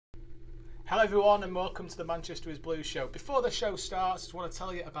Hello everyone and welcome to the Manchester is Blue show. Before the show starts, I just want to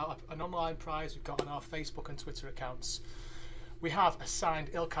tell you about an online prize we've got on our Facebook and Twitter accounts. We have a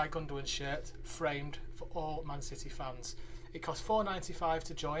signed Ilkay Gundogan shirt framed for all Man City fans. It costs £4.95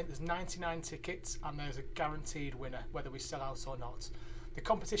 to join, there's 99 tickets and there's a guaranteed winner whether we sell out or not. The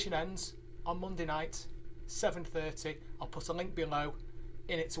competition ends on Monday night, 7:30. I'll put a link below.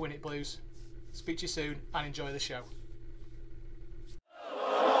 In it to win it, Blues. Speak to you soon and enjoy the show.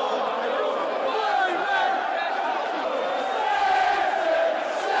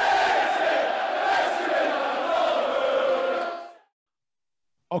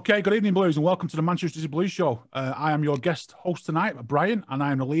 Okay, good evening, Blues, and welcome to the Manchester City Blues show. I am your guest host tonight, Brian, and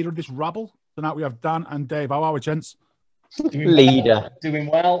I am the leader of this rabble. Tonight we have Dan and Dave. How are we, gents? Doing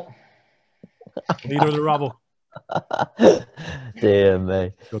well. Leader of the rabble. Dear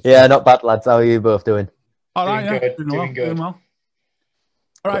me. Yeah, not bad, lads. How are you both doing? All right, doing good. Doing well.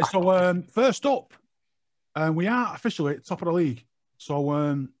 All right, so first up, we are officially at the top of the league. So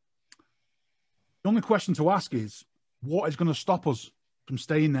the only question to ask is, what is going to stop us from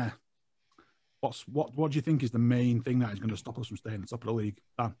staying there? What do you think is the main thing that is going to stop us from staying at the top of the league,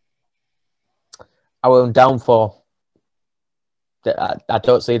 Dan? Our own downfall. I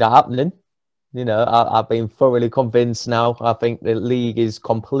don't see that happening. You know, I've been thoroughly convinced now. I think the league is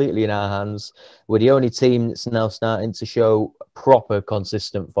completely in our hands. We're the only team that's now starting to show proper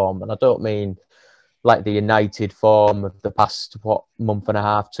consistent form. And I don't mean like the United form of the past, month and a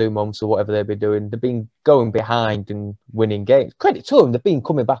half, 2 months or whatever they've been doing. They've been going behind and winning games. Credit to them, they've been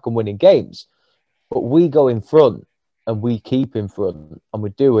coming back and winning games. But we go in front and we keep in front and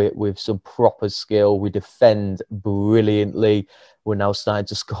we do it with some proper skill. We defend brilliantly. We're now starting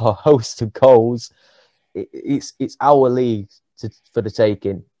to score a host of goals. It's our league for the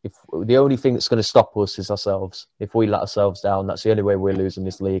taking. If the only thing that's going to stop us is ourselves. If we let ourselves down, that's the only way we're losing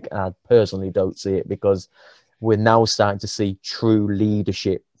this league. And I personally don't see it because we're now starting to see true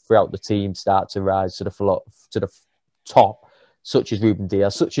leadership throughout the team start to rise to the top, such as Ruben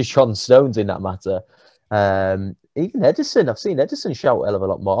Dias, such as John Stones in that matter. Even Edison, I've seen Edison shout a hell of a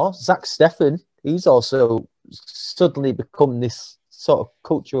lot more. Zach Steffen, he's also suddenly become this sort of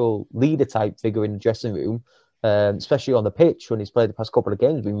cultural leader type figure in the dressing room. Especially on the pitch when he's played the past couple of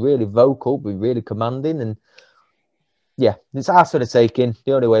games, been really vocal, been really commanding, and yeah, it's ours for the taking.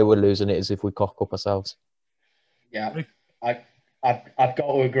 The only way we're losing it is if we cock up ourselves. Yeah, I've got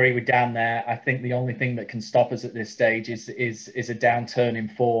to agree with Dan there. I think the only thing that can stop us at this stage is a downturn in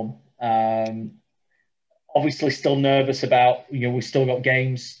form. Obviously, still nervous about we've still got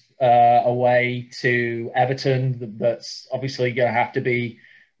games away to Everton. That's obviously going to have to be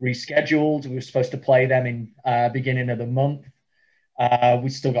rescheduled. We were supposed to play them in beginning of the month.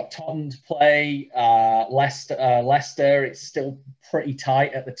 We've still got Tottenham to play. Leicester, it's still pretty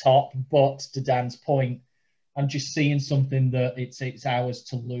tight at the top. But to Dan's point, I'm just seeing something that it's ours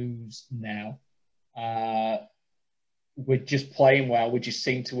to lose now. We're just playing well.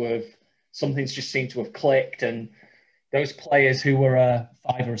 Something's just seemed to have clicked, and those players who were a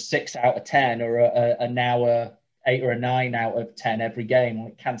 5 or a 6 out of 10 are now a 8 or a 9 out of 10 every game.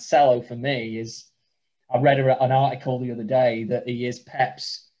 Like Cancelo, for me, I read an article the other day that he is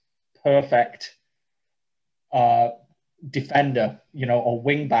Pep's perfect defender, or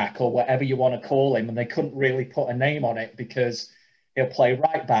wing back or whatever you want to call him. And they couldn't really put a name on it because he'll play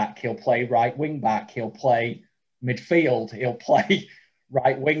right back, he'll play right wing back, he'll play midfield, he'll play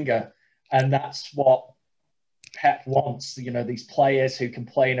right winger. And that's what Pep wants, these players who can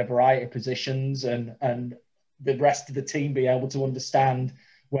play in a variety of positions and the rest of the team be able to understand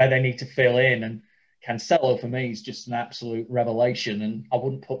where they need to fill in. And Cancelo, for me, is just an absolute revelation. And I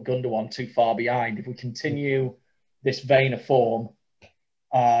wouldn't put Gundogan too far behind. If we continue this vein of form,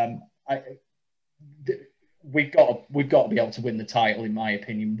 we've got to be able to win the title, in my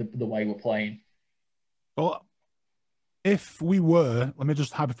opinion, the way we're playing. Well, if we were, let me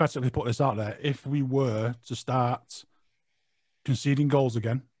just hypothetically put this out there, if we were to start conceding goals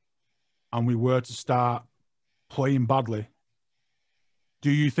again and we were to start playing badly,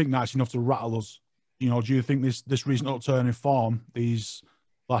 do you think that's enough to rattle us? Do you think this recent upturn in form, these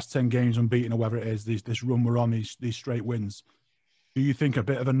last 10 games unbeaten or whatever it is, this run we're on, these straight wins, do you think a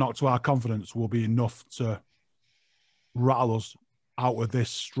bit of a knock to our confidence will be enough to rattle us out of this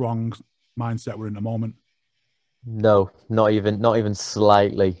strong mindset we're in at the moment? No, not even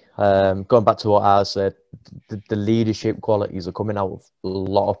slightly. Going back to what I said, the leadership qualities are coming out of a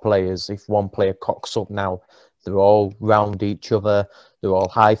lot of players. If one player cocks up now, they're all round each other. They're all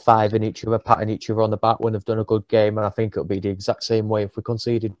high-fiving each other, patting each other on the back when they've done a good game. And I think it'll be the exact same way if we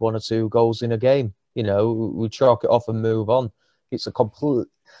conceded 1 or 2 goals in a game. We chalk it off and move on. It's a complete...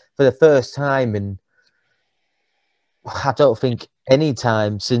 for the first time in, I don't think any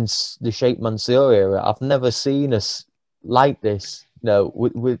time since the Sheikh Mansour era, I've never seen us like this. You know,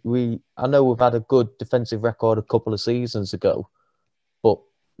 I know we've had a good defensive record a couple of seasons ago, but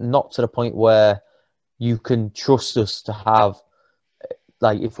not to the point where you can trust us to have,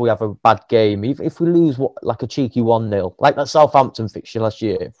 like, if we have a bad game, if we lose like a cheeky 1-0, like that Southampton fixture last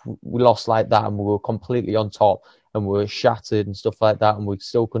year, if we lost like that and we were completely on top and we were shattered and stuff like that and we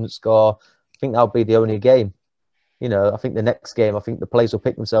still couldn't score, I think that would be the only game. You know, I think the next game, I think the players will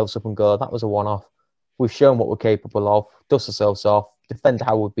pick themselves up and go, that was a one-off. We've shown what we're capable of, dust ourselves off, defend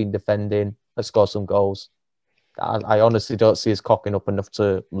how we've been defending, let's score some goals. I honestly don't see us cocking up enough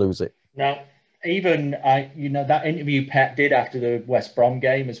to lose it. No. Even you know, that interview Pep did after the West Brom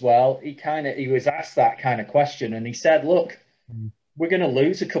game as well, he was asked that kind of question, and he said, look, we're going to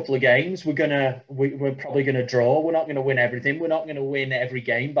lose a couple of games, we're probably going to draw, we're not going to win everything, we're not going to win every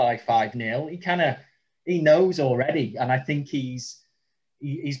game by 5-0. He knows already, and I think he's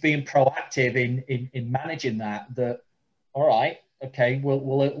being proactive in managing that all right, okay,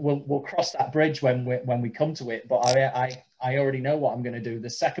 we'll cross that bridge when we come to it, but I already know what I'm going to do. The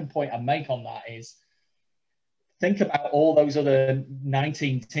second point I make on that is, think about all those other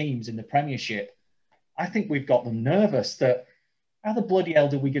 19 teams in the Premiership. I think we've got them nervous that how the bloody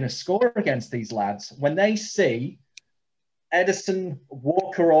hell are we going to score against these lads when they see Ederson,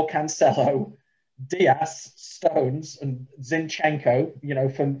 Walker or Cancelo, Diaz, Stones and Zinchenko, you know,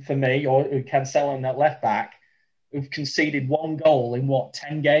 for me, or Cancelo in that left back, who've conceded 1 goal in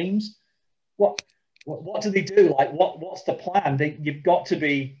 10 games? What do they do? Like, what's the plan?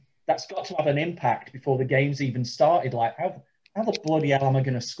 That's got to have an impact before the game's even started. Like, how the bloody hell am I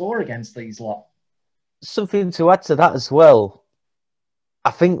going to score against these lot? Something to add to that as well. I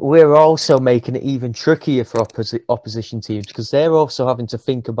think we're also making it even trickier for opposition teams, because they're also having to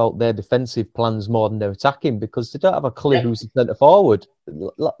think about their defensive plans more than their attacking, because they don't have a clue who's the centre forward.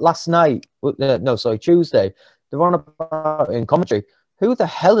 Tuesday, they're on about in commentary. Who the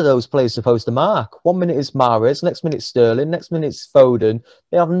hell are those players supposed to mark? 1 minute it's Mahrez, next minute Sterling, next minute it's Foden.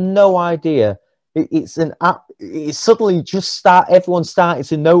 They have no idea. It's suddenly just everyone's starting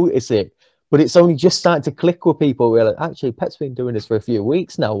to notice it, but it's only just starting to click with people. We're like, actually, Pep's been doing this for a few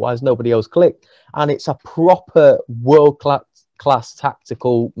weeks now. Why has nobody else clicked? And it's a proper world-class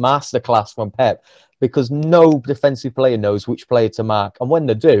tactical masterclass from Pep, because no defensive player knows which player to mark. And when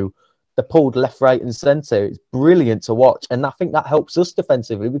they do, they're pulled left, right and centre. It's brilliant to watch. And I think that helps us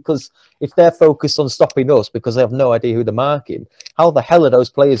defensively, because if they're focused on stopping us because they have no idea who they're marking, how the hell are those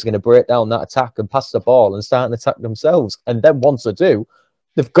players going to break down that attack and pass the ball and start an attack themselves? And then once they do,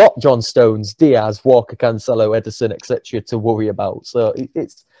 they've got John Stones, Diaz, Walker, Cancelo, Ederson, etc. to worry about. So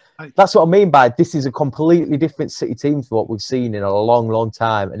that's what I mean by this is a completely different City team to what we've seen in a long, long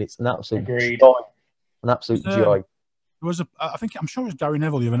time. And it's an absolute joy. An absolute joy. I'm sure it was Gary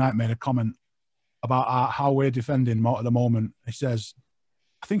Neville the other night made a comment about how we're defending at the moment. He says,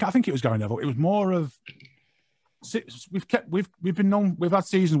 I think it was Gary Neville. It was more of we've had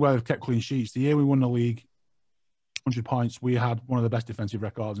seasons where we've kept clean sheets. The year we won the league, 100 points, we had one of the best defensive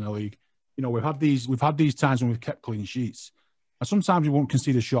records in the league. You know, we've had these times when we've kept clean sheets, and sometimes we won't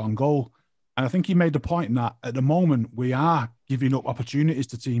concede a shot on goal. And I think he made the point that at the moment we are giving up opportunities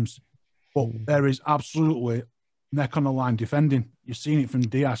to teams, but there is absolutely neck on the line defending. You've seen it from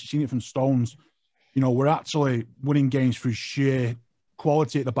Diaz, you've seen it from Stones. You know, we're actually winning games through sheer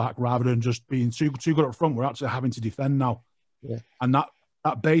quality at the back rather than just being too good up front. We're actually having to defend now. Yeah. And that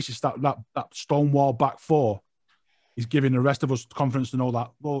basis, that stonewall back four is giving the rest of us confidence to know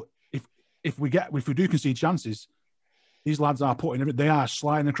that, well, if we do concede chances, these lads are they are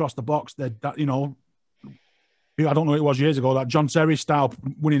sliding across the box. I don't know what it was years ago, that John Terry style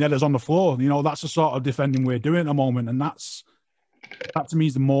winning headers on the floor. You know, that's the sort of defending we're doing at the moment. And that to me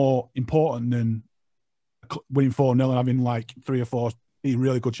is the more important than winning 4-0 and having like 3 or 4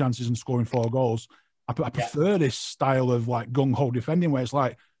 really good chances and scoring 4 goals. I prefer this style of like gung-ho defending where it's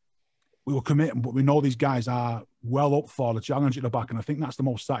like we were committing, but we know these guys are well up for the challenge at the back. And I think that's the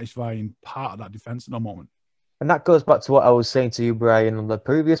most satisfying part of that defence at the moment. And that goes back to what I was saying to you, Brian, on the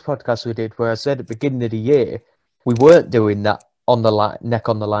previous podcast we did, where I said at the beginning of the year, we weren't doing that on the line, neck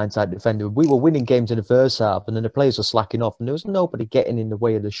on the line type defender. We were winning games in the first half, and then the players were slacking off, and there was nobody getting in the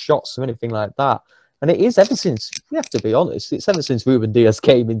way of the shots or anything like that. And it is ever since, we have to be honest, it's ever since Ruben Diaz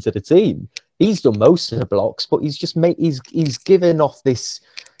came into the team. He's done most of the blocks, but he's just he's given off this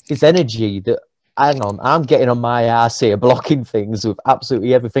energy that, hang on, I'm getting on my ass here, blocking things with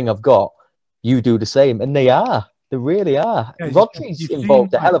absolutely everything I've got. You do the same, and they really are. Yeah, Rodri's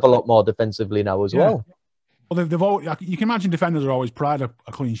involved a hell of a lot more defensively now as well. Well, they've always, you can imagine defenders are always proud of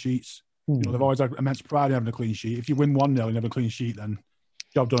clean sheets. You know, they've always had immense pride in having a clean sheet. If you win 1-0 and have a clean sheet, then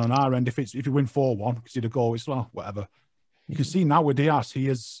job done on our end. If you win 4-1, because the goal, it's well, whatever. You can see now with Diaz, he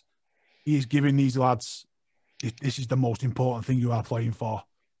is giving these lads, this is the most important thing you are playing for.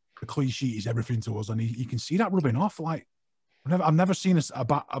 The clean sheet is everything to us, and you can see that rubbing off. Like I've never seen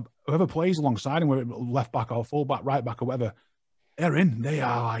whoever plays alongside him, whether left back or full back, right back or whatever. They're in. They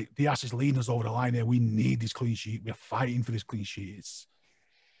are like Diaz is leading us over the line here. We need this clean sheet. We're fighting for this clean sheet.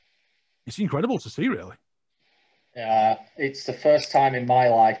 It's incredible to see, really. It's the first time in my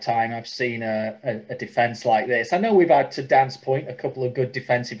lifetime I've seen a defence like this. I know we've had, to Dan's point, a couple of good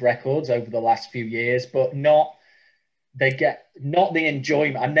defensive records over the last few years, but not the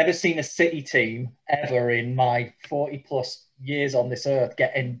enjoyment. I've never seen a City team ever in my 40 plus years on this earth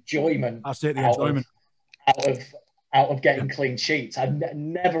get enjoyment. That's it, the enjoyment. Out of getting clean sheets. I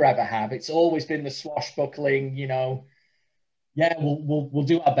never ever have. It's always been the swashbuckling, you know. Yeah, we'll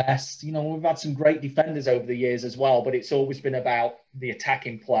do our best. You know, we've had some great defenders over the years as well, but it's always been about the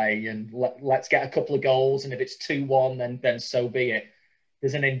attacking play and let's get a couple of goals. And if it's 2-1, then so be it.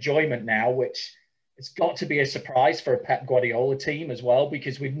 There's an enjoyment now, which it's got to be a surprise for a Pep Guardiola team as well,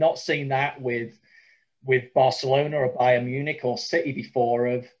 because we've not seen that with Barcelona or Bayern Munich or City before.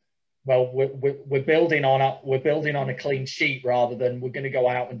 Of well, we're building on a clean sheet rather than we're going to go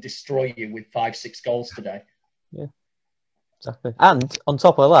out and destroy you with 5-6 goals today. Yeah. Exactly. And on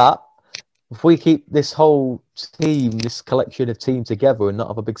top of that, if we keep this whole team, this collection of team together and not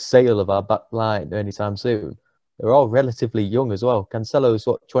have a big sale of our back line anytime soon, they're all relatively young as well. Cancelo's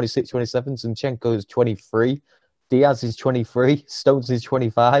 26, 27, Zinchenko is 23, Diaz is 23, Stones is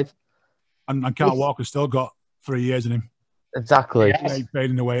 25. And Kyle Walker's still got 3 years in him. Exactly. Yes. He's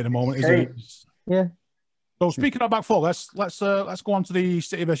fading away at the moment, isn't he? Yeah. So speaking of back four, let's go on to the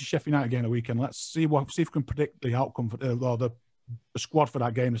City versus Sheff Utd game of the weekend. Let's see if we can predict the outcome for the squad for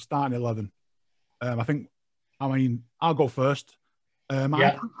that game, the starting 11. I'll go first.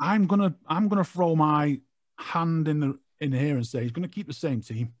 I'm gonna throw my hand in here and say he's gonna keep the same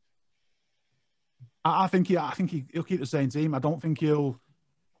team. I think he'll keep the same team. I don't think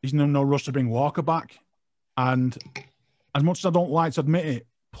he's no rush to bring Walker back. And as much as I don't like to admit it,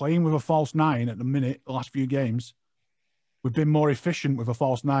 playing with a false 9 at the minute, the last few games, we've been more efficient with a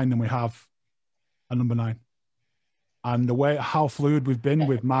false 9 than we have a number 9. And the way how fluid we've been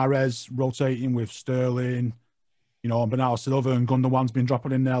with Mahrez rotating with Sterling, you know, and Bernardo Silva and Gundogan's been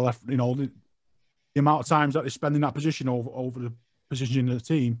dropping in there left, you know, the amount of times that they're spending that position over the position of the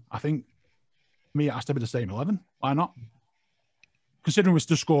team, I think it has to be the same 11. Why not? Considering we've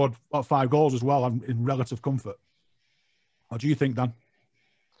just scored 5 goals as well in relative comfort. What do you think, Dan?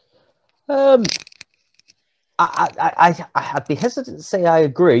 I'd be hesitant to say I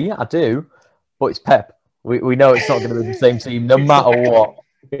agree. I do, but it's Pep. We know it's not going to be the same team no matter what.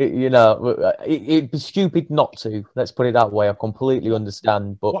 It'd be stupid not to. Let's put it that way. I completely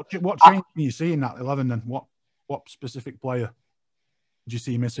understand. But what change do you see in that 11 then? What specific player do you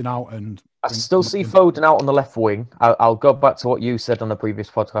see missing out? And I still see Foden out on the left wing. I'll go back to what you said on the previous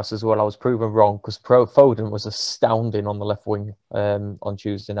podcast as well. I was proven wrong because Foden was astounding on the left wing on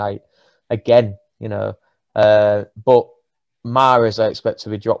Tuesday night. Again, you know, but Mahrez I expect to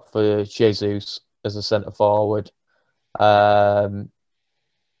be dropped for Jesus as a centre forward. Other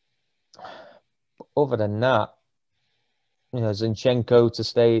than that, you know, Zinchenko to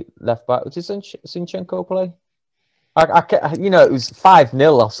stay left back. Did Zinchenko play? It was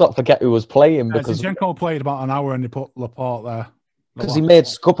 5-0. I'll sort of forget who was playing because Zinchenko played about an hour and they put Laporte there. Because he made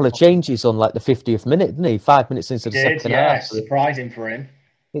a couple of changes on like the 50th minute, didn't he? 5 minutes into the second half. Surprising for him.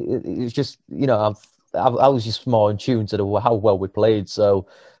 It was just, you know, I was just more in tune to how well we played. So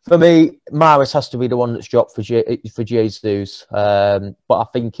for me, Mahrez has to be the one that's dropped for Jesus. But I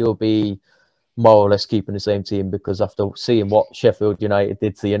think he'll be more or less keeping the same team because after seeing what Sheffield United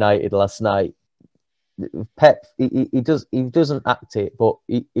did to United last night, Pep, he doesn't act it, but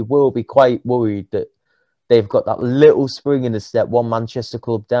he will be quite worried that they've got that little spring in the step. One Manchester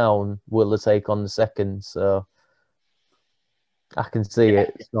club down will take on the second. So I can see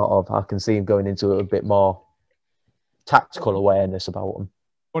it. It's I can see him going into a bit more tactical awareness about him.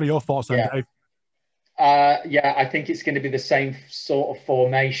 What are your thoughts on Dave? I think it's going to be the same sort of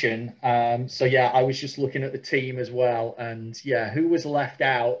formation. I was just looking at the team as well. And who was left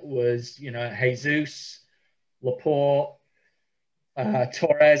out was, you know, Jesus, Laporte,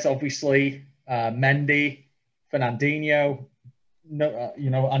 Torres, obviously, Mendy, Fernandinho. No,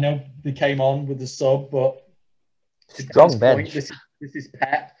 I know they came on with the sub, but strong bench. This is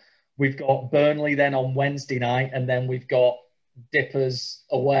Pep. We've got Burnley then on Wednesday night, and then we've got Dippers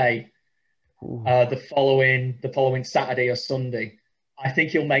away. the following Saturday or Sunday. I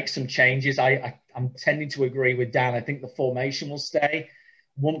think he'll make some changes. I'm tending to agree with Dan. I think the formation will stay.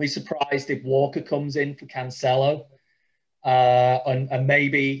 Won't be surprised if Walker comes in for Cancelo, and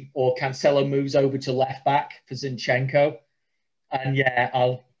maybe or Cancelo moves over to left back for Zinchenko,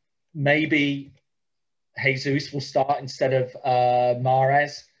 and maybe Jesus will start instead of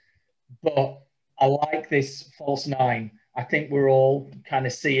Mahrez. But I like this false nine. I think we're all kind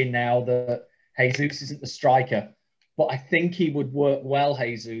of seeing now that Jesus isn't the striker, but I think he would work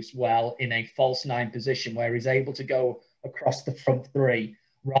Jesus well in a false nine position where he's able to go across the front three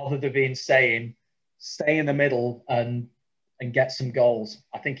rather than being stay in the middle and get some goals.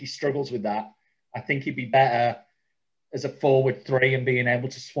 I think he struggles with that. I think he'd be better as a forward three and being able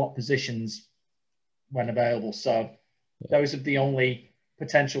to swap positions when available. So those are the only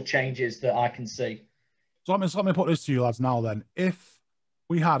potential changes that I can see. So let me put this to you lads now then. If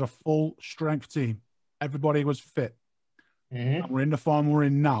we had a full strength team, everybody was fit, and we're in the form we're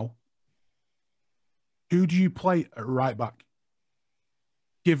in now, who do you play at right back?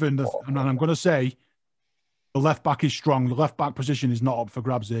 Given the, and I'm going to say the left back is strong. The left back position is not up for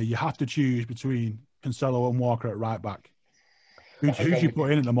grabs here. You have to choose between Cancelo and Walker at right back. Who do you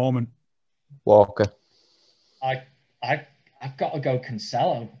put in at the moment? Walker. I've got to go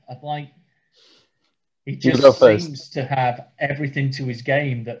Cancelo. He just seems to have everything to his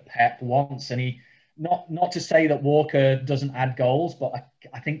game that Pep wants, and he not to say that Walker doesn't add goals, but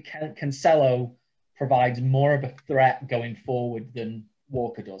I think Cancelo provides more of a threat going forward than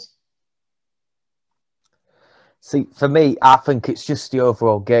Walker does. See, for me, I think it's just the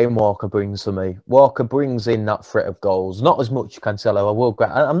overall game Walker brings for me. Walker brings in that threat of goals, not as much Cancelo.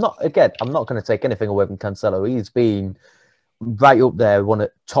 I'm not going to take anything away from Cancelo. He's been right up there, one of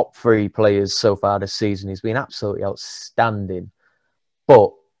the top 3 players so far this season. He's been absolutely outstanding.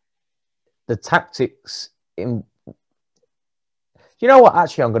 But the tactics in... You know what?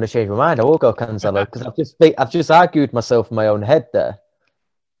 Actually, I'm going to change my mind. I will go Cancelo because I've just argued myself in my own head there.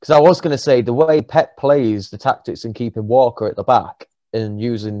 Because I was going to say the way Pep plays the tactics in keeping Walker at the back and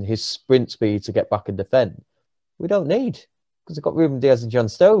using his sprint speed to get back and defend, we don't need, because they've got Ruben Diaz and John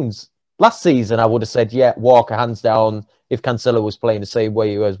Stones. Last season, I would have said, yeah, Walker hands down if Cancelo was playing the same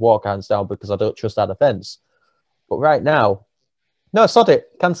way as Walker hands down because I don't trust our defence. But right now, no, sod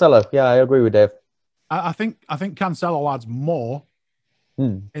it. Cancelo. Yeah, I agree with Dave. I think Cancelo adds more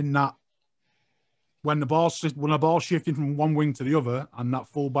in that when the ball's shifting from one wing to the other and that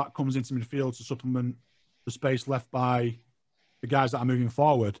full back comes into midfield to supplement the space left by the guys that are moving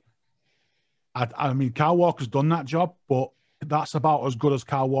forward. I mean, Kyle Walker's done that job, but that's about as good as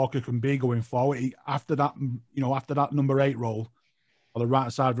Kyle Walker can be going forward. After that number 8 role or the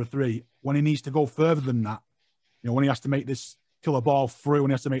right side of the 3, when he needs to go further than that, when he has to make this killer ball through,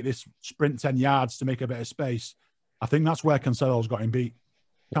 when he has to make this sprint 10 yards to make a bit of space, I think that's where Cancelo's got him beat.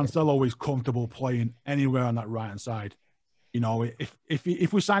 Cancelo is comfortable playing anywhere on that right-hand side.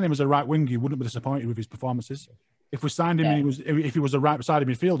 If we signed him as a right winger, he wouldn't be disappointed with his performances. If we signed him and if he was a right-sided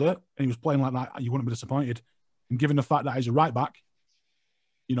midfielder and he was playing like that, you wouldn't be disappointed. And given the fact that he's a right back,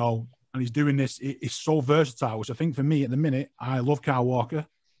 and he's doing this, it's so versatile, which I think for me at the minute, I love Kyle Walker,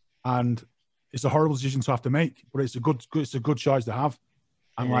 and it's a horrible decision to have to make, but it's a good choice to have.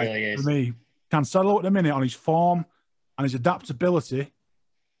 And it really is. For me, Cancelo at the minute on his form and his adaptability,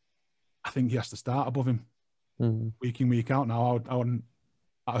 I think he has to start above him week in, week out now. That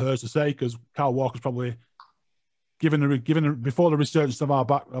hurts to say because Kyle Walker's probably, given before the resurgence of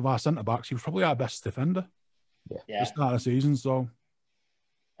our centre backs, he was probably our best defender. Yeah. At the start of the season. So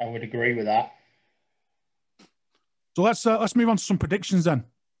I would agree with that. So let's move on to some predictions then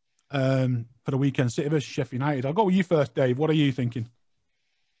for the weekend. City versus Sheff United. I'll go with you first, Dave. What are you thinking?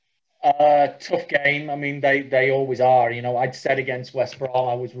 Tough game. I mean, they always are. I'd said against West Brom,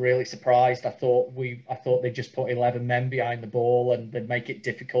 I was really surprised. I thought they'd just put 11 men behind the ball and they'd make it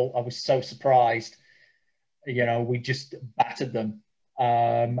difficult. I was so surprised. We just battered them.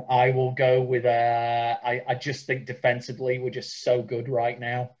 I will go with I just think defensively we're just so good right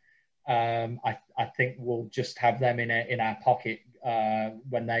now. I think we'll just have them in our pocket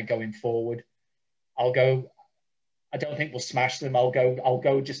when they're going forward. I don't think we'll smash them. I'll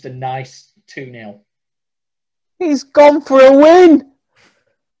go just a nice 2-0. He's gone for a win.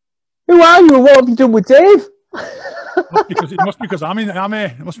 Who are you? What have you done with Dave? It must be because I'm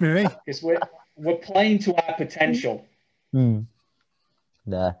here. It must be me. Because we're playing to our potential.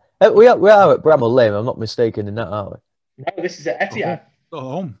 Nah. We are at Bramall Lane. I'm not mistaken in that, are we? No, this is at Etihad. Oh,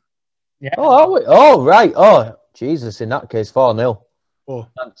 home. Yeah. Oh, are we? Oh, right. Oh, Jesus. In that case, 4-0. Or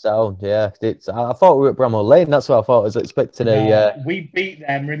Hands down, yeah. I thought we were at Bramall Lane. That's what I thought. I was expecting we beat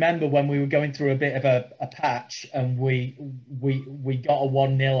them. Remember when we were going through a bit of a patch and we got a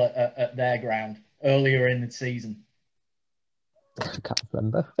 1-0 at their ground earlier in the season. I can't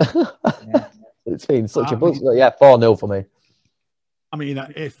remember. Yeah. It's been such a buzz. Yeah, 4-0 for me. I mean,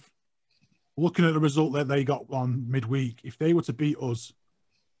 if looking at the result that they got on midweek, if they were to beat us,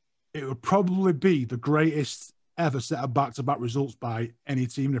 it would probably be the greatest ever set of back-to-back results by any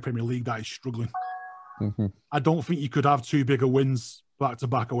team in the Premier League that is struggling. Mm-hmm. I don't think you could have two bigger wins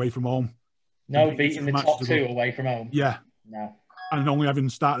back-to-back away from home. No, beating the top two away from home. Yeah. No. And only having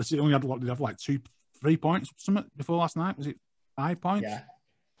started, only had like 3 points or something before last night. Was it 5 points? Yeah.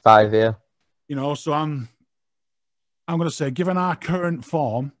 5, yeah. You know, so I'm going to say, given our current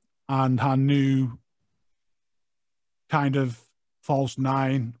form and our new kind of false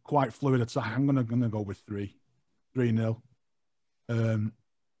 9, quite fluid attack, I'm going to go with 3-0. You're going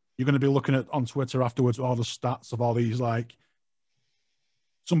to be looking at on Twitter afterwards all the stats of all these, like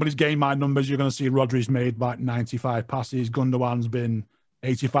somebody's game mind numbers. You're going to see Rodri's made like 95 passes. Gundogan's been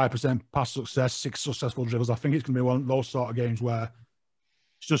 85% pass success, 6 successful dribbles. I think it's going to be one of those sort of games where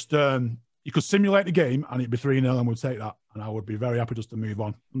it's just you could simulate the game and it'd be 3-0 and we'd take that. And I would be very happy just to move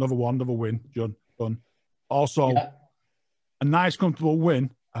on. Another win, done. Also, a nice, comfortable win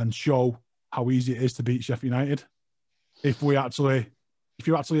and show how easy it is to beat Sheff United. If you're actually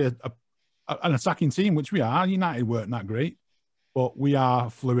an attacking team, which we are, United weren't that great, but we are a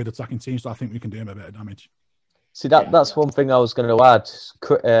fluid attacking team, so I think we can do them a bit of damage. See, that's one thing I was going to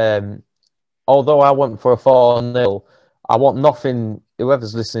add. Although I went for a 4-0, I want nothing,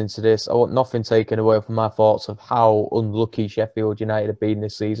 whoever's listening to this, I want nothing taken away from my thoughts of how unlucky Sheffield United have been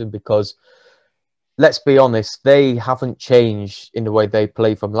this season, because let's be honest, they haven't changed in the way they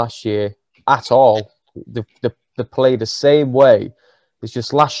play from last year at all. They play the same way. It's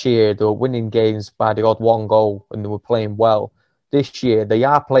just last year they were winning games by the odd 1 goal and they were playing well. This year they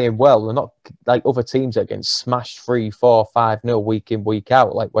are playing well. They're not like other teams that are getting smashed 3-4, 5-0 week in, week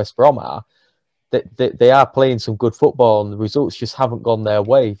out like West Brom are. They are playing some good football and the results just haven't gone their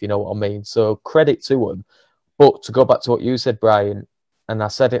way, if you know what I mean. So credit to them. But to go back to what you said, Brian, and I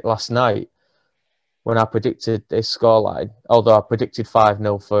said it last night when I predicted this scoreline, although I predicted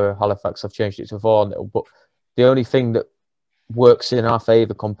 5-0 for Halifax, I've changed it to 4-0. But the only thing that works in our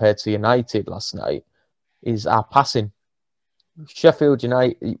favour compared to United last night is our passing. Sheffield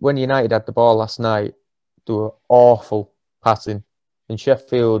United, when United had the ball last night, they were awful passing. And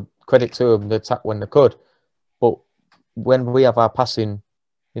Sheffield, credit to them, they attacked when they could. But when we have our passing,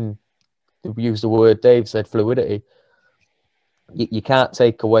 to use the word Dave said, fluidity, you can't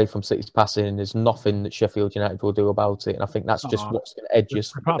take away from City's passing, and there's nothing that Sheffield United will do about it. And I think that's just what's going to edge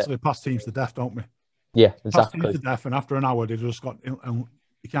us. We practically pass teams to death, don't we? Yeah, exactly. Pass teams to death, and after an hour, they just got, and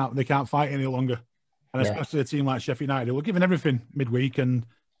they can't fight any longer. And especially a team like Sheff United, we're giving everything midweek, and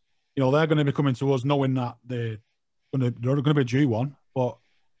you know they're going to be coming to us knowing that they're going to be due one. But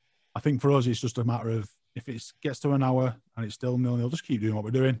I think for us, it's just a matter of if it gets to an hour and it's still 0-0, just keep doing what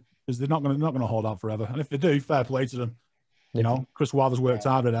we're doing, because they're not going to hold out forever. And if they do, fair play to them. You know, Chris Wilder's worked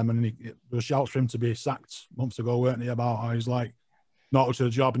hard with them, and there were shouts for him to be sacked months ago, weren't they, about how he's like not up to the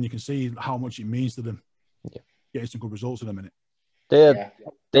job, and you can see how much it means to them. Yeah. Getting some good results in a minute.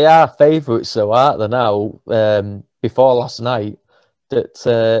 They are favourites, though, aren't they now? Before last night,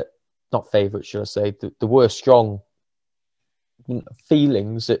 that not favourites, should I say? There were strong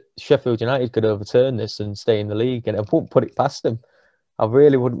feelings that Sheffield United could overturn this and stay in the league, and I wouldn't put it past them. I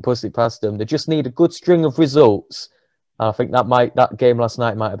really wouldn't put it past them. They just need a good string of results. I think that game last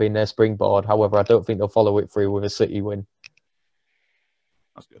night might have been their springboard. However, I don't think they'll follow it through with a City win.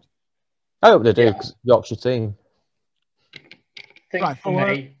 That's good. I hope they do, because Yorkshire team. For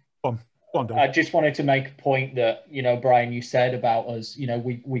me, I just wanted to make a point that, you know, Brian, you said about us, you know,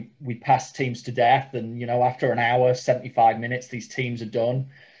 we pass teams to death, and, you know, after an hour, 75 minutes, these teams are done.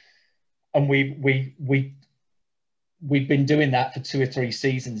 And we've been doing that for 2 or 3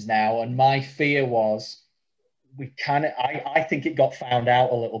 seasons now. And my fear was, I think it got found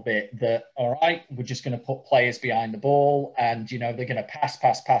out a little bit that, all right, we're just going to put players behind the ball and, you know, they're going to pass,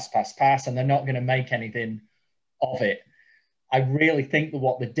 and they're not going to make anything of it. I really think that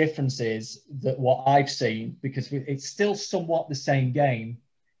what the difference is, that what I've seen, because it's still somewhat the same game,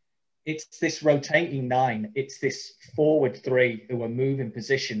 it's this rotating 9. It's this forward 3 who are moving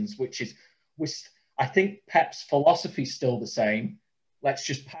positions, which I think Pep's philosophy is still the same. Let's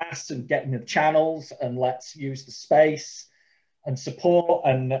just pass and get in the channels, and let's use the space and support.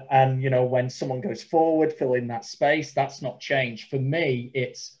 And you know, when someone goes forward, fill in that space. That's not changed. For me,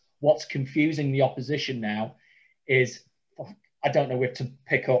 it's what's confusing the opposition now is I don't know if to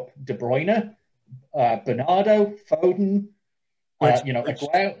pick up De Bruyne, Bernardo, Foden,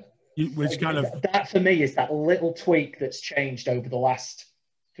 Aguero. Which kind of, that for me is that little tweak that's changed over the last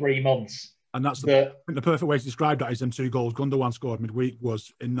 3 months. And that's the perfect way to describe that is them 2 goals Gundogan scored midweek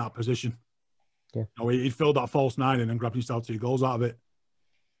was in that position. Yeah. He filled that false 9 in and grabbed himself 2 goals out of it.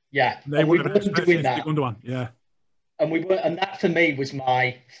 Yeah. They would have been doing that. Gundogan. Yeah. And that for me was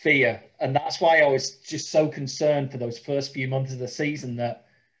my fear. And that's why I was just so concerned for those first few months of the season that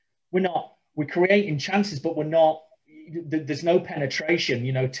we're creating chances, but there's no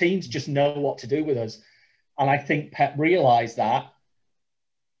penetration. Teams just know what to do with us. And I think Pep realised that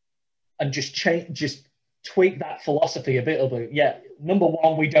and just tweak that philosophy a bit. Yeah, number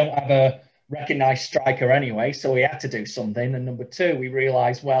one, we don't have a recognised striker anyway, so we had to do something. And number two, we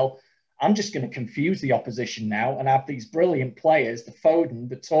realised, well, I'm just going to confuse the opposition now and have these brilliant players, the Foden,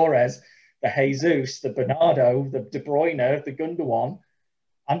 the Torres, the Jesus, the Bernardo, the De Bruyne, the Gundogan.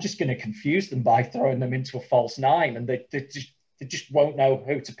 I'm just going to confuse them by throwing them into a false 9 and they just won't know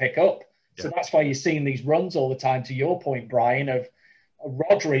who to pick up. Yeah. So that's why you're seeing these runs all the time, to your point, Brian, of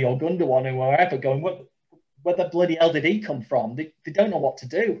Rodri or Gundogan or whoever going, where the bloody hell did he come from? They don't know what to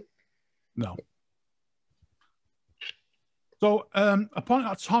do. No. So a point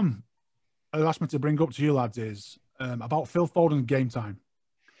that Tom asked me to bring up to you lads is about Phil Foden's game time.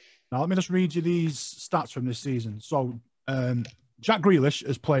 Now, let me just read you these stats from this season. So Jack Grealish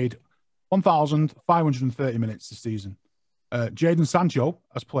has played 1,530 minutes this season. Jadon Sancho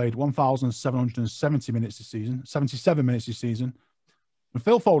has played 1,770 minutes this season, 77 minutes this season. And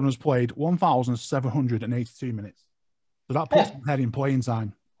Phil Foden has played 1,782 minutes. So that puts him ahead in playing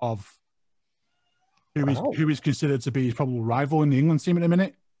time of who is considered to be his probable rival in the England team at the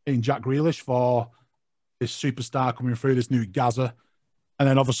minute, in Jack Grealish, for this superstar coming through, this new Gaza. And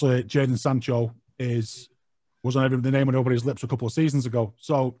then obviously Jadon Sancho was on the name on everybody's lips a couple of seasons ago.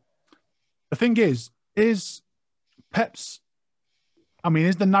 So the thing is Pep's,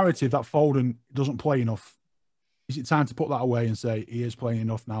 is the narrative that Foden doesn't play enough, is it time to put that away and say he is playing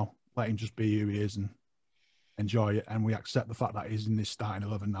enough now, let him just be who he is and enjoy it, and we accept the fact that he's in this starting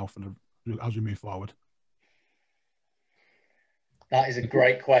 11 now as we move forward? That is a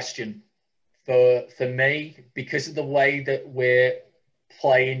great question. For me, because of the way that we're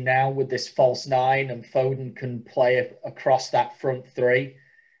playing now with this false 9 and Foden can play across that front 3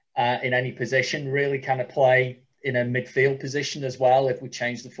 in any position, really kind of play in a midfield position as well if we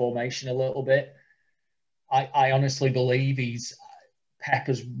change the formation a little bit. I honestly believe Pep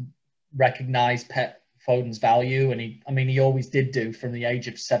has recognised Foden's value, and he always did do from the age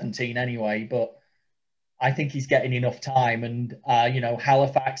of 17 anyway, but I think he's getting enough time. And,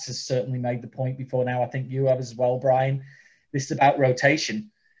 Halifax has certainly made the point before now. I think you have as well, Brian. This is about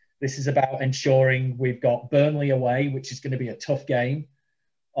rotation. This is about ensuring we've got Burnley away, which is going to be a tough game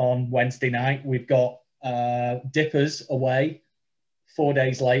on Wednesday night. We've got Dippers away 4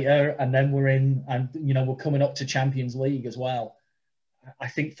 days later, and then we're coming up to Champions League as well. I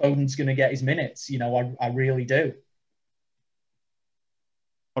think Foden's going to get his minutes. I really do.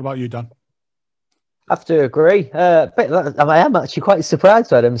 What about you, Dan? I have to agree. I am actually quite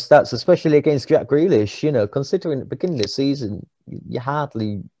surprised by them stats, especially against Jack Grealish. Considering at the beginning of the season, you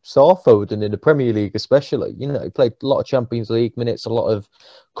hardly saw Foden in the Premier League, especially. He played a lot of Champions League minutes, a lot of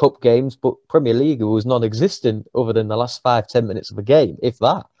cup games, but Premier League was non-existent other than the last 5-10 minutes of the game, if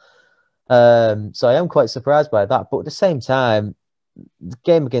that. So I am quite surprised by that. But at the same time, the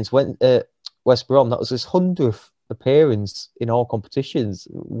game against West Brom, that was his 100th appearance in all competitions.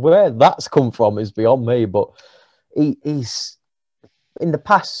 Where that's come from is beyond me, but he's in the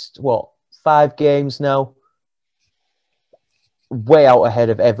past 5 games now way out ahead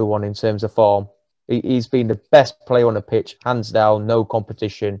of everyone in terms of form. He's been the best player on the pitch, hands down, no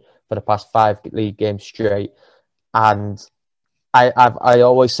competition, for the past 5 league games straight. And I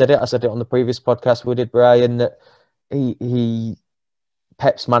always said it, I said it on the previous podcast we did, Brian, that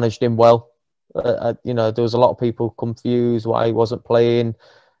Pep's managed him well. There was a lot of people confused why he wasn't playing.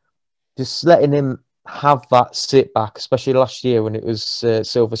 Just letting him have that sit back, especially last year when it was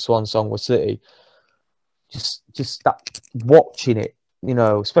Silver Swan Song with City. Just that watching it,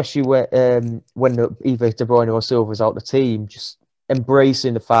 especially when either De Bruyne or Silva's out the team, just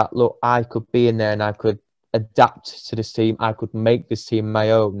embracing the fact, look, I could be in there and I could adapt to this team. I could make this team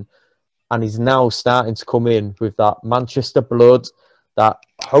my own. And he's now starting to come in with that Manchester blood, that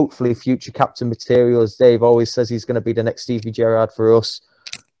hopefully future captain material, as Dave always says, he's going to be the next Stevie Gerrard for us.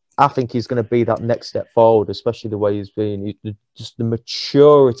 I think he's going to be that next step forward, especially the way he's been. Just the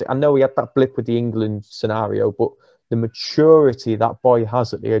maturity. I know he had that blip with the England scenario, but the maturity that boy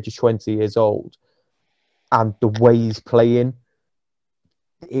has at the age of 20 years old and the way he's playing,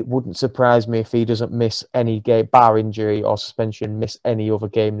 it wouldn't surprise me if he doesn't miss any game, bar injury or suspension, miss any other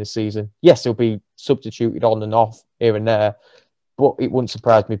game this season. Yes, he'll be substituted on and off here and there, but it wouldn't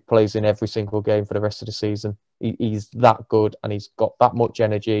surprise me if he plays in every single game for the rest of the season. He's that good, and he's got that much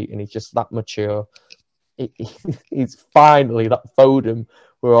energy, and he's just that mature. He's finally that Foden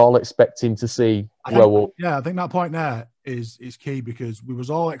we're all expecting to see grow up. Yeah, I think that point there is key, because we was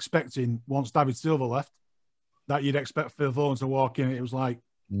all expecting, once David Silva left, that you'd expect Phil Foden to walk in. It was like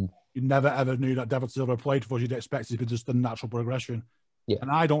you never ever knew that David Silva played for us. You'd expect it to be just a natural progression. Yeah.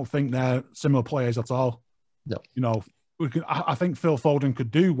 And I don't think they're similar players at all. No. You know, I think Phil Foden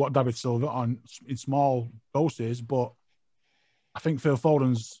could do what David Silva in small doses, but I think Phil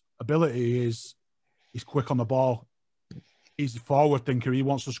Foden's ability is he's quick on the ball. He's a forward thinker. He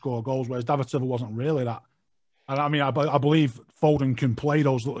wants to score goals, whereas David Silva wasn't really that. And I mean, I believe Foden can play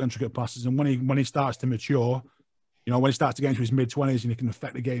those little intricate passes, and when he starts to mature, you know, when he starts to get into his mid-20s and he can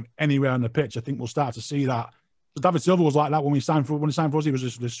affect the game anywhere on the pitch, I think we'll start to see that. But David Silva was like that when he signed for us. He was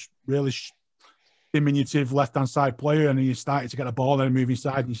just this really diminutive left-hand side player, and he started to get the ball and move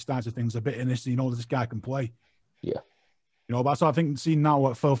inside, and he started to think there's a bit in this, you know, this guy can play. Yeah. You know, but so I think seeing now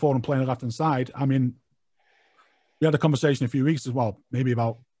what Phil Foden playing the left-hand side, I mean, we had a conversation a few weeks as well, maybe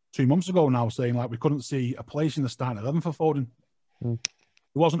about 2 months ago now, saying like we couldn't see a place in the starting 11 for Foden. There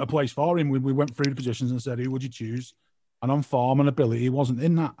wasn't a place for him. We went through the positions and said, who would you choose? And on form and ability, he wasn't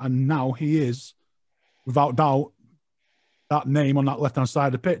in that. And now he is, without doubt, that name on that left-hand side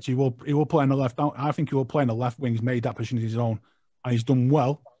of the pitch. He will play on the left. I think he will play on the left wing. He's made that position his own. And he's done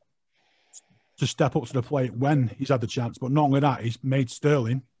well to step up to the plate when he's had the chance. But not only that, he's made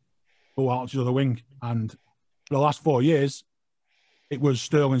Sterling go out to the other wing. And for the last 4 years, it was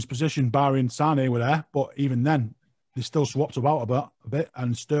Sterling's position, barring Sane were there. But even then, they still swapped about a bit.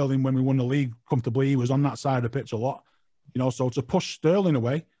 And Sterling, when we won the league comfortably, he was on that side of the pitch a lot. You know, so to push Sterling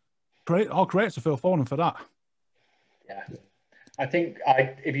away, all credit to Phil Foden for that. Yeah. I think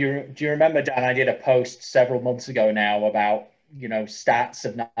do you remember, Dan, I did a post several months ago now about, you know, stats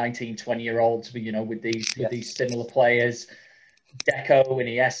of 19, 20-year-olds, you know, with these similar players, Deco,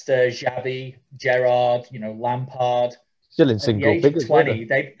 Iniesta, Xavi, Gerrard, you know, Lampard. Still in single figures. 20,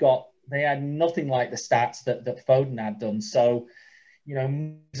 they had nothing like the stats that Foden had done. So, you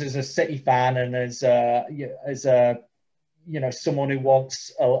know, as a City fan and as a you know, someone who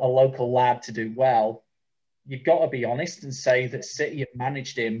wants a local lad to do well, you've got to be honest and say that City have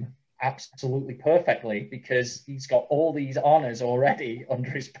managed him absolutely perfectly, because he's got all these honours already under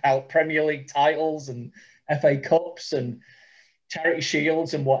his belt, Premier League titles and FA Cups and Charity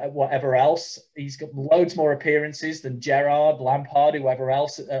Shields and whatever else. He's got loads more appearances than Gerrard, Lampard, whoever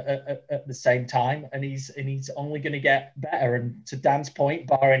else at the same time, and he's only going to get better. And to Dan's point,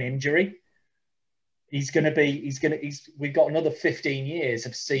 barring injury, we've got another 15 years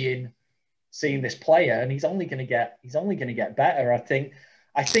of seeing this player, and he's only going to get better. I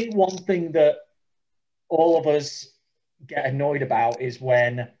think one thing that all of us get annoyed about is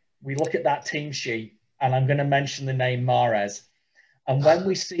when we look at that team sheet, and I'm going to mention the name Mahrez. And when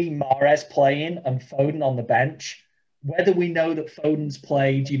we see Mahrez playing and Foden on the bench, whether we know that Foden's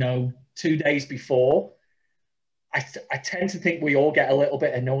played, you know, 2 days before, I tend to think we all get a little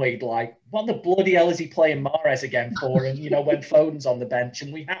bit annoyed, like, what the bloody hell is he playing Mahrez again for? And, you know, when Foden's on the bench,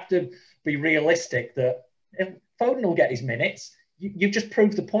 and we have to be realistic that if Foden will get his minutes. You've just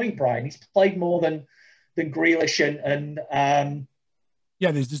proved the point, Brian. He's played more than Grealish and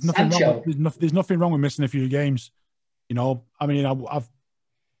yeah, there's nothing wrong. There's nothing wrong with missing a few games. You know, I mean, I've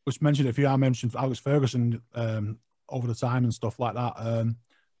just mentioned it a few. I mentioned Alex Ferguson over the time and stuff like that.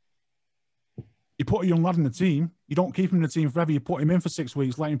 You put a young lad in the team, you don't keep him in the team forever. You put him in for 6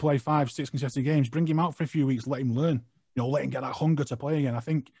 weeks, let him play 5-6 consecutive games, bring him out for a few weeks, let him learn. You know, let him get that hunger to play again. I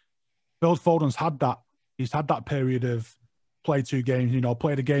think Phil Foden's had that. He's had that period of play 2 games, you know,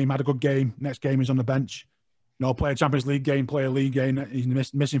 played a game, had a good game. Next game he's on the bench. You know, play a Champions League game, play a league game.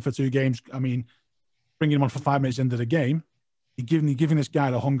 He's missing for 2 games. I mean, bringing him on for 5 minutes into the game, you're giving this guy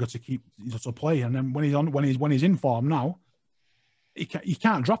the hunger to keep to play. And then when he's in form now, you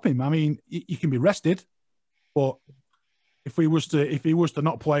can't drop him. I mean, he can be rested, but if he was to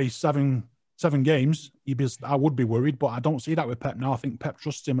not play seven games, I would be worried. But I don't see that with Pep now. I think Pep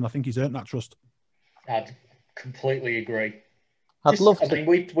trusts him, and I think he's earned that trust. I'd completely agree. I mean,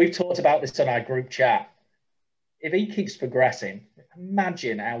 we've talked about this on our group chat. If he keeps progressing,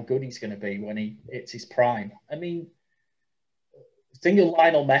 imagine how good he's going to be when he hits his prime. I mean, think of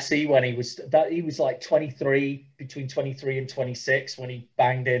Lionel Messi when he was like 23, between 23 and 26, when he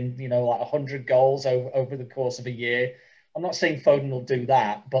banged in, you know, like 100 goals over the course of a year. I'm not saying Foden will do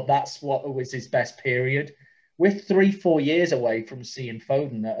that, but that's what was his best period. we're 3-4 years away from seeing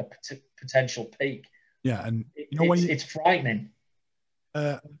Foden at a potential peak. Yeah, and it's frightening.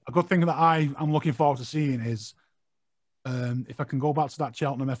 A good thing that I'm looking forward to seeing is if I can go back to that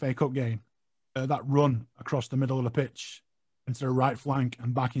Cheltenham FA Cup game, that run across the middle of the pitch into the right flank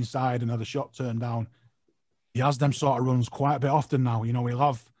and back inside and have the shot turned down. He has them sort of runs quite a bit often now. You know,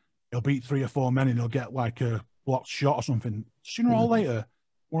 he'll beat 3 or 4 men and he'll get like a blocked shot or something. Sooner or later,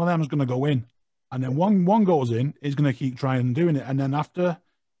 one of them is going to go in. And then one goes in, he's going to keep trying and doing it. And then after,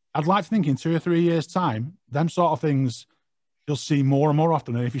 I'd like to think in 2 or 3 years' time, them sort of things you'll see more and more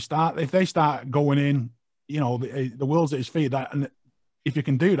often. And if they start going in, you know, the world's at his feet, and if you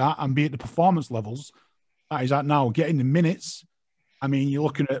can do that and be at the performance levels that he's at now, getting the minutes, I mean, you're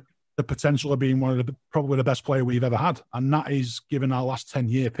looking at the potential of being probably the best player we've ever had. And that is, given our last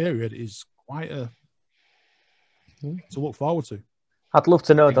 10-year period, is quite to look forward to. I'd love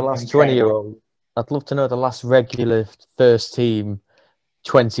to know the last 20-year-old. I'd love to know the last regular first team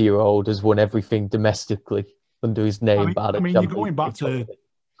 20-year-old has won everything domestically under his name. I mean you're going back to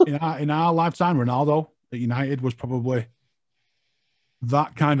in our lifetime, Ronaldo at United was probably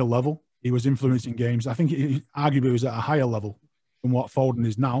that kind of level. He was influencing games. I think he arguably was at a higher level than what Foden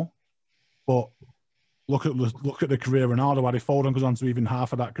is now. But look at the career Ronaldo had. If Foden goes on to even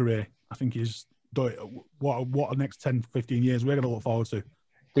half of that career, I think he's what the next 10, 15 years we're going to look forward to.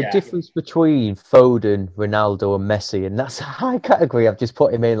 The difference between Foden, Ronaldo, and Messi, and that's a high category I've just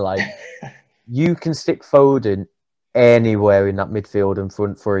put him in. Like, you can stick Foden anywhere in that midfield and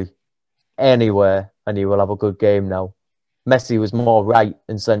front three, anywhere, and he will have a good game now. Messi was more right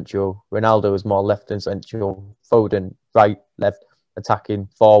and central. Ronaldo was more left and central. Foden, right, left, attacking,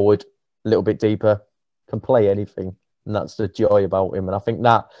 forward, a little bit deeper, can play anything. And that's the joy about him. And I think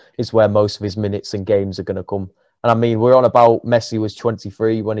that is where most of his minutes and games are going to come. And I mean, we're on about Messi was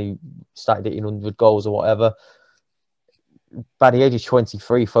 23 when he started hitting 100 goals or whatever. By the age of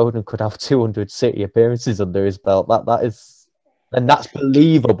 23, Foden could have 200 City appearances under his belt. That is, and that's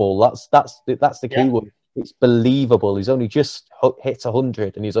believable. That's the key word. It's believable. He's only just hit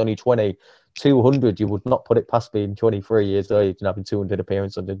 100 and he's only 20. 200, you would not put it past being 23 years old and having 200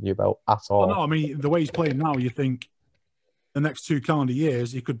 appearances under your belt at all. Well, no, I mean, the way he's playing now, you think the next 2 calendar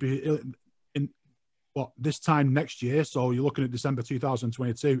years, he could be in this time next year. So you're looking at December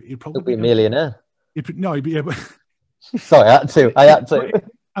 2022. He'll be a millionaire. He'd be able. Sorry, I had to.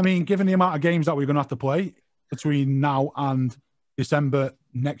 I mean, given the amount of games that we're going to have to play between now and December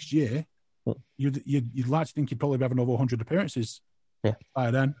next year, you'd like to think he'd probably have another 100 appearances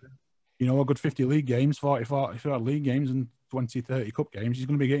by then. You know, a good 50 league games, 40 league games and 20, 30 cup games. He's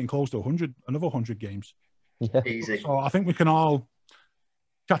going to be getting close to another 100 games. Yeah. Easy. So I think we can all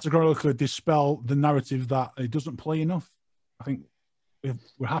categorically dispel the narrative that he doesn't play enough. I think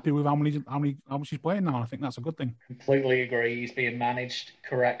we're happy with how much he's playing now. I think that's a good thing. Completely agree. He's being managed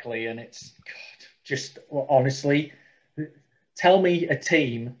correctly, and it's just honestly, tell me a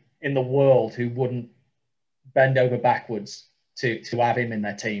team in the world who wouldn't bend over backwards to have him in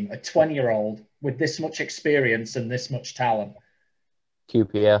their team. A 20-year-old with this much experience and this much talent.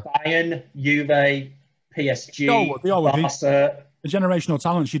 QPR. Bayern, Juve, PSG, Barca. The generational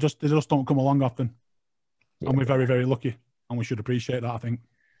talents, they just don't come along often. Yeah. And we're very, very lucky. And we should appreciate that, I think.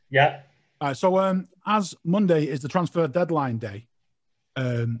 Yeah. All right, so as Monday is the transfer deadline day,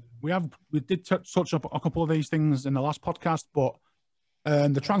 we did touch up a couple of these things in the last podcast, but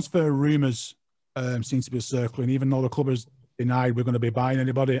the transfer rumours seem to be circling, even though the club has denied we're going to be buying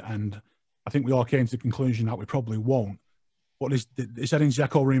anybody, and I think we all came to the conclusion that we probably won't. But this Edin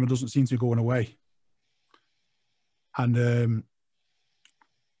Dzeko rumour doesn't seem to be going away. And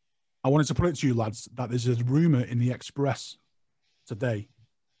I wanted to put it to you, lads, that there's a rumour in the Express today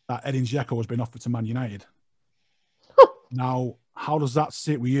that Edin Dzeko has been offered to Man United. Now, how does that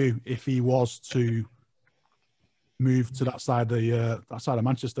sit with you if he was to move to that side of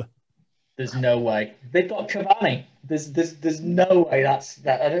Manchester? There's no way. They've got Cavani. There's no way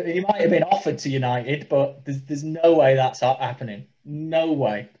that. He might have been offered to United, but there's no way that's happening. No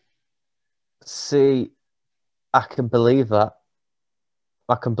way. See, I can believe that.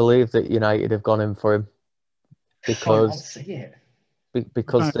 I can believe that United have gone in for him because I can't see it.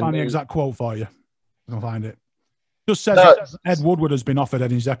 Because I find the exact quote for you. I can find it. Just says Ed Woodward has been offered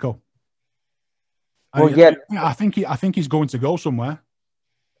Edin Dzeko. Well, I think he's going to go somewhere.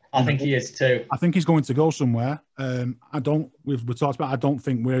 I think he is too. I think he's going to go somewhere. We've talked about. I don't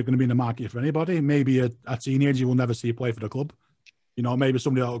think we're going to be in the market for anybody. Maybe a teenager will never see play for the club. You know, maybe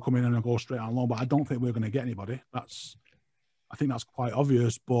somebody will come in and go straight on loan. But I don't think we're going to get anybody. I think that's quite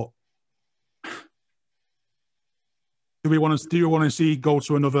obvious. But do you want to see go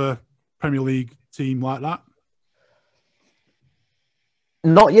to another Premier League team like that?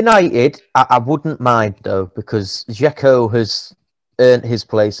 Not United. I wouldn't mind though, because Dzeko has earned his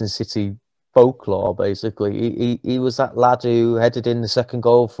place in City folklore. Basically, he was that lad who headed in the second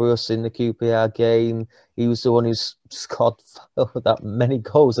goal for us in the QPR game. He was the one who scored that many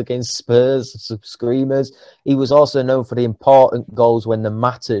goals against Spurs, some screamers. He was also known for the important goals when they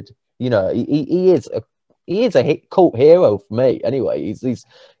mattered. You know, he is a cult hero for me. Anyway, he's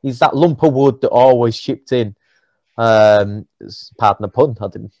that lump of wood that always chipped in. Pardon the pun. I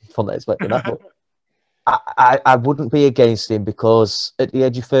didn't fully expect that, but I wouldn't be against him, because at the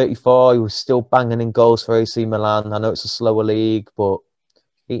age of 34, he was still banging in goals for AC Milan. I know it's a slower league, but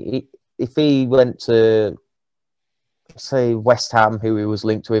if he went to, say, West Ham, who he was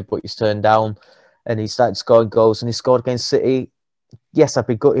linked with, but he's turned down, and he started scoring goals and he scored against City, yes, I'd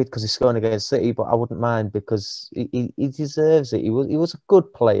be gutted because he's scoring against City, but I wouldn't mind because he deserves it. He was a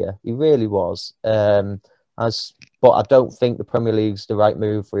good player. He really was. But I don't think the Premier League's the right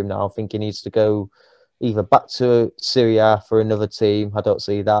move for him now. I think he needs to go either back to Serie A for another team. I don't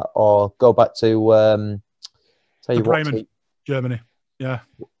see that, or go back to Bremen, Germany. Yeah,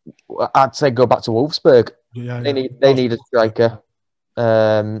 I'd say go back to Wolfsburg. Yeah, they need a striker.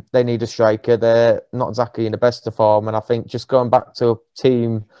 They need a striker. They're not exactly in the best of form, and I think just going back to a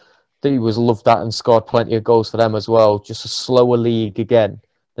team that he was loved at and scored plenty of goals for them as well. Just a slower league again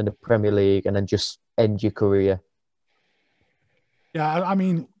than the Premier League, and then just end your career. Yeah, I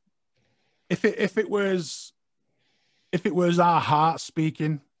mean, if it was our heart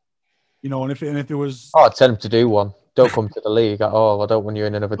speaking, you know, and if it was, I'd tell him to do one. Don't come to the league at all. I don't want you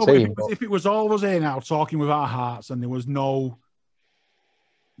in another team. If it was all us here now talking with our hearts, and there was no,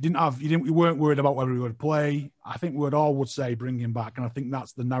 we weren't worried about whether we would play, I think we would say bring him back. And I think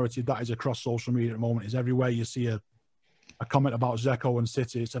that's the narrative that is across social media at the moment. Is everywhere you see a comment about Dzeko and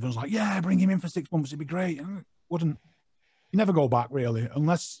City, it's everyone's like, yeah, bring him in for 6 months, it'd be great. And wouldn't. You never go back, really,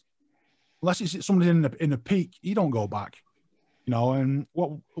 unless it's somebody in a peak. You don't go back, you know. And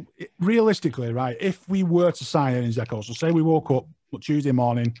realistically, right? If we were to sign any Dzeko, so say we woke up Tuesday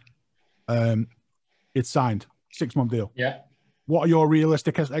morning, it's signed, 6-month deal. Yeah. What are your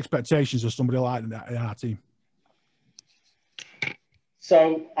realistic expectations of somebody like that in our team?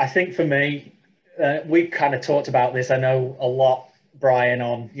 So I think for me, we've kind of talked about this. I know a lot, Brian,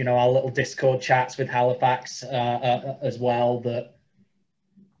 on our little Discord chats with Halifax as well. That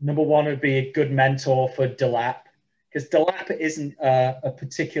number one would be a good mentor for Delap, because Delap isn't a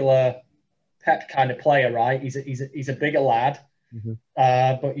particular Pep kind of player, right? He's a bigger lad,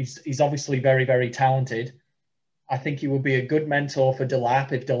 but he's obviously very, very talented. I think he would be a good mentor for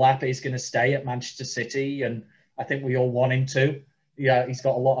Delap if Delap is going to stay at Manchester City, and I think we all want him to. Yeah, he's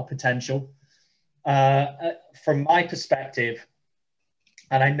got a lot of potential. From my perspective,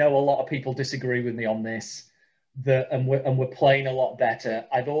 and I know a lot of people disagree with me on this, and we're playing a lot better.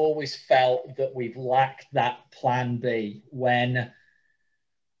 I've always felt that we've lacked that plan B when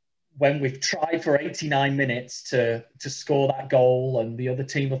we've tried for 89 minutes to score that goal, and the other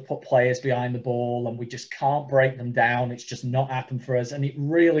team have put players behind the ball, and we just can't break them down. It's just not happened for us. And it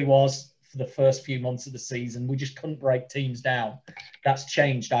really was for the first few months of the season. We just couldn't break teams down. That's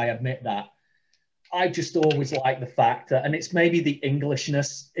changed, I admit that. I just always like the fact that, and it's maybe the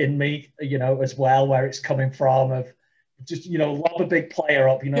Englishness in me, as well, where it's coming from, of just, lob a big player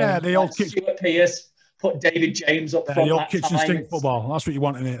up, Yeah, the old Stuart Pearce, put David James up front. The old kitchen sink football. That's what you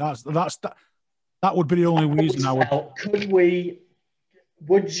want in it. That would be the only reason I would.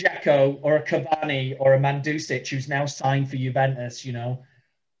 Would Dzeko or a Cavani or a Mandzukic, who's now signed for Juventus,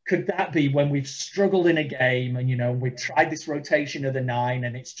 could that be when we've struggled in a game and, we've tried this rotation of the 9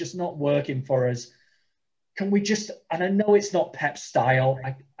 and it's just not working for us? Can we just, and I know it's not Pep's style,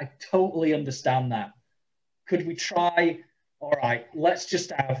 I totally understand that. Could we try, all right, let's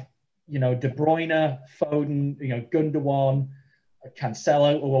just have, De Bruyne, Foden, Gundogan,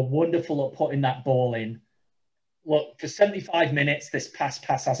 Cancelo, who are wonderful at putting that ball in. Look, for 75 minutes, this pass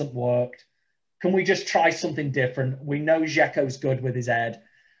hasn't worked. Can we just try something different? We know Dzeko's good with his head.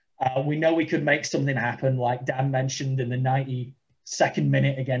 We know we could make something happen, like Dan mentioned in the 92nd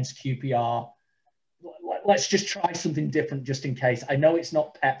minute against QPR. Let's just try something different just in case. I know it's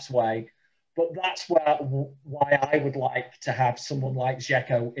not Pep's way, but that's why I would like to have someone like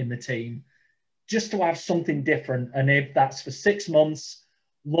Dzeko in the team, just to have something different. And if that's for 6 months,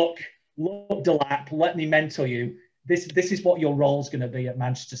 look, Delap, let me mentor you. This is what your role's going to be at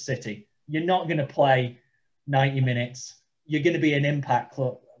Manchester City. You're not going to play 90 minutes. You're going to be an impact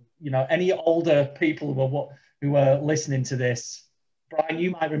club. Any older people who are listening to this, Brian,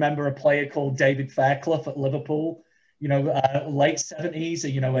 you might remember a player called David Fairclough at Liverpool, late 70s,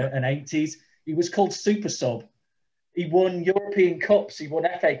 and 80s. He was called Super Sub. He won European Cups, he won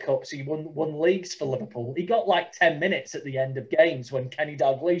FA Cups, he won leagues for Liverpool. He got like 10 minutes at the end of games when Kenny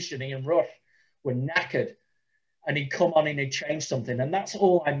Dalglish and Ian Rush were knackered. And he'd come on and he'd change something. And that's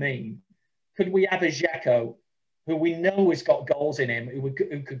all I mean. Could we have a Dzeko, who we know has got goals in him, who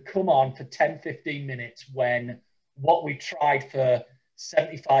could come on for 10, 15 minutes when what we tried for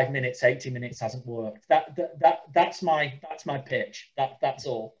 75 minutes, 80 minutes hasn't worked? That's my pitch. That's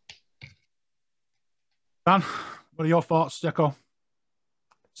all. Dan, what are your thoughts, Dzeko?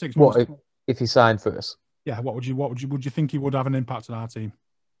 6 months. What if he signed for us? Yeah, would you think he would have an impact on our team?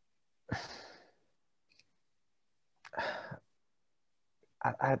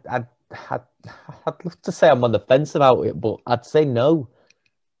 I'd love to say I'm on the fence about it, but I'd say no.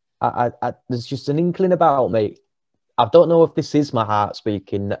 There's just an inkling about me. I don't know if this is my heart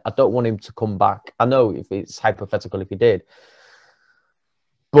speaking. I don't want him to come back. I know if it's hypothetical if he did,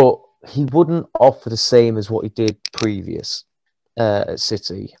 but he wouldn't offer the same as what he did previous at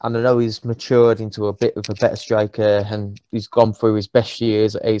City. And I know he's matured into a bit of a better striker, and he's gone through his best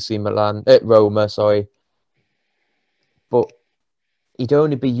years at Roma, sorry. But he'd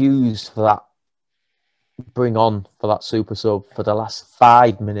only be used for that for that super sub for the last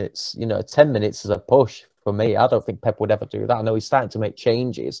 5 minutes. 10 minutes is a push for me. I don't think Pep would ever do that. I know he's starting to make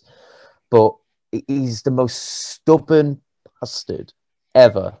changes, but he's the most stubborn bastard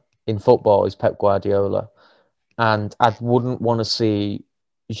ever in football is Pep Guardiola. And I wouldn't want to see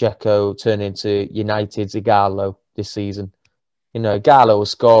Dzeko turn into United's Ighalo this season. Ighalo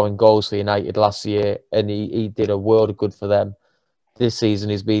was scoring goals for United last year, and he did a world of good for them. This season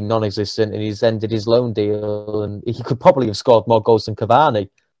he's been non-existent, and he's ended his loan deal, and he could probably have scored more goals than Cavani.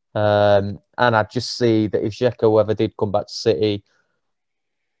 And I just see that if Dzeko ever did come back to City,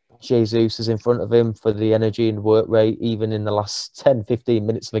 Jesus is in front of him for the energy and work rate. Even in the last 10, 15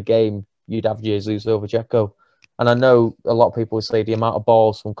 minutes of a game, you'd have Jesus over Dzeko. And I know a lot of people would say the amount of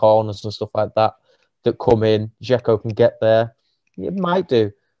balls from corners and stuff like that come in, Dzeko can get there. It might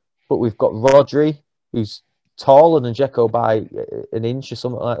do. But we've got Rodri, who's taller than Dzeko by an inch or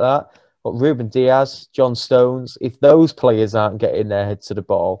something like that. But Ruben Diaz, John Stones, if those players aren't getting their head to the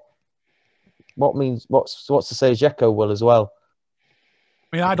ball, what's to say Dzeko will as well?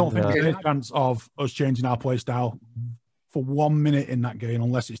 I mean, I don't think there's any chance of us changing our play style for 1 minute in that game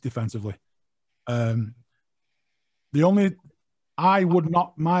unless it's defensively. My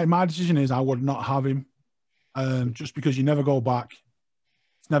decision is I would not have him just because you never go back.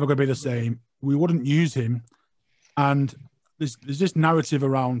 It's never going to be the same. We wouldn't use him. And there's this narrative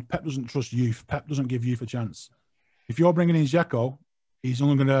around Pep doesn't trust youth. Pep doesn't give youth a chance. If you're bringing in Dzeko, he's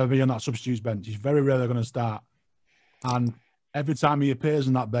only going to be on that substitutes bench. He's very rarely going to start. And every time he appears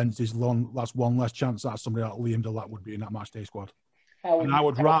on that bench, that's one less chance that somebody like Liam Delap would be in that matchday squad. And I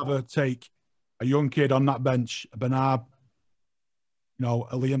would rather take a young kid on that bench, a Bernard, a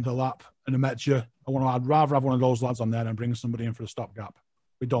Liam Delap and a Metja. I'd rather have one of those lads on there than bring somebody in for a stopgap.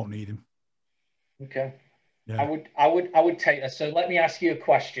 We don't need him. Okay. Yeah. I would take that. So let me ask you a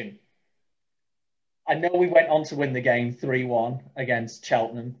question. I know we went on to win the game 3-1 against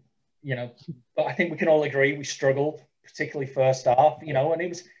Cheltenham, but I think we can all agree we struggled, particularly first half, and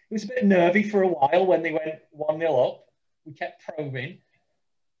it was a bit nervy for a while when they went 1-0 up. We kept probing.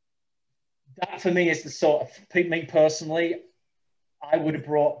 That for me is the sort of, me personally, I would have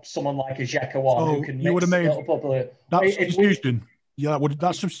brought someone like a Dzeko on who can mix that substitution. Yeah,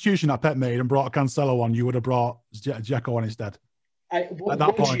 that substitution that Pep made and brought Cancelo on, you would have brought Dzeko on instead.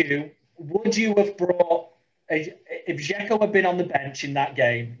 Would you have brought if Dzeko had been on the bench in that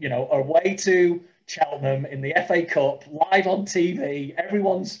game? Away to Cheltenham in the FA Cup, live on TV,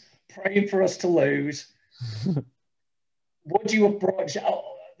 everyone's praying for us to lose. Would you have brought?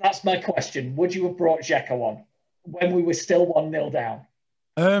 That's my question. Would you have brought Dzeko on when we were still 1-0 down?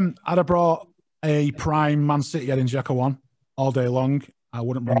 I'd have brought a prime Man City heading Dzeko on all day long. I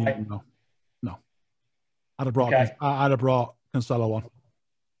wouldn't bring him. No. I'd have brought Cancelo on,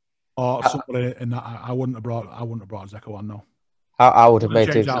 or somebody in that. I wouldn't have brought Dzeko on. No. I would have made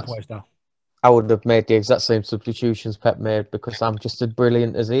the exact same substitutions Pep made because I'm just as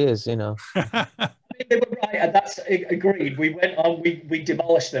brilliant as he is. They were right, and that's agreed. We went on, we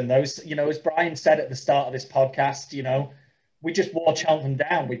demolished them. Those, as Brian said at the start of this podcast, we just wore Cheltenham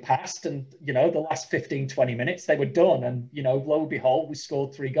down. We passed, and the last 15, 20 minutes they were done, and lo and behold, we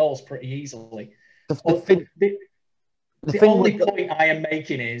scored 3 goals pretty easily. The only point I am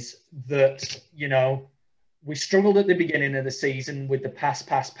making is that we struggled at the beginning of the season with the pass.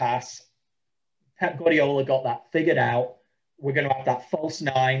 Pep Guardiola got that figured out. We're going to have that false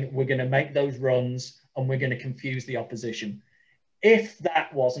 9. We're going to make those runs, and we're going to confuse the opposition. if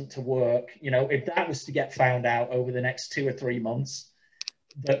that wasn't to work, you know, if that was to get found out over the next 2 or 3 months,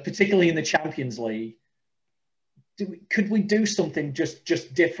 that particularly in the Champions League, could we do something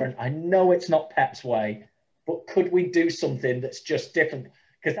just different? I know it's not Pep's way, but could we do something that's just different?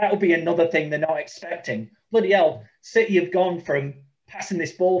 Because that would be another thing they're not expecting. Bloody hell, City have gone from passing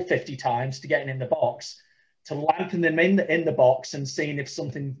this ball 50 times to getting in the box to lamping them in the box and seeing if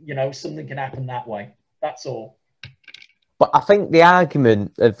something, you know, something can happen that way. That's all. But I think the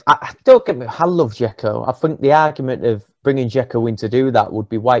argument of, don't get me, I love Dzeko. I think the argument of bringing Dzeko in to do that would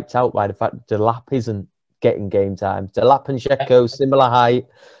be wiped out by the fact that Delap isn't getting game time. Delap and Dzeko, similar height.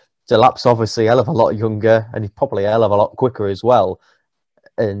 Delap's obviously a hell of a lot younger and he's probably a hell of a lot quicker as well.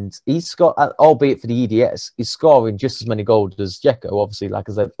 And he's got, albeit for the EDS, he's scoring just as many goals as Dzeko, obviously, like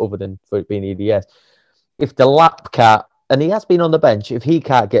I said, other than for it being EDS. If Delap can't, and he has been on the bench, if he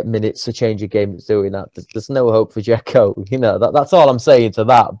can't get minutes to change a game that's doing that, there's no hope for Dzeko. You know, that's all I'm saying to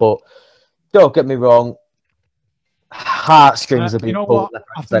that. But don't get me wrong, heartstrings have been pulled left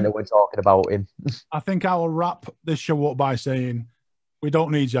and centre when talking about him. I think I will wrap this show up by saying we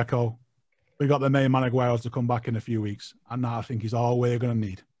don't need Dzeko. We got the main man Aguero to come back in a few weeks, and that I think is all we're going to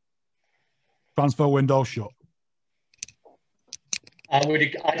need. Transfer window shut. I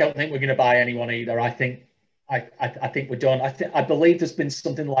don't think we're going to buy anyone either. I think we're done. I believe there's been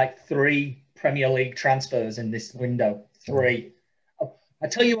something like 3 Premier League transfers in this window. 3. I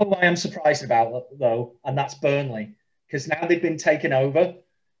tell you what I am surprised about, though, and that's Burnley, because now they've been taken over.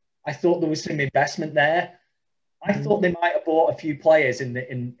 I thought there was some investment there. I thought they might have bought a few players in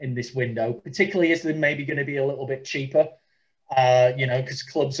this window, particularly as they're maybe going to be a little bit cheaper, you know, because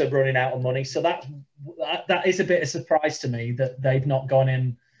clubs are running out of money. So that is a bit of a surprise to me that they've not gone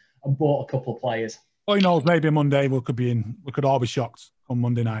in and bought a couple of players. Well, you know, maybe Monday we could all be shocked on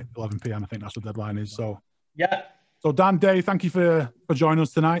Monday night, 11 p.m. I think that's what the deadline is. So yeah. So Dan, Dave, thank you for joining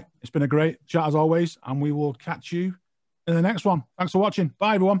us tonight. It's been a great chat as always, and we will catch you in the next one. Thanks for watching.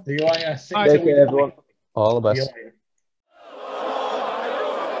 Bye, everyone. See you later. Take care, everyone. All the best.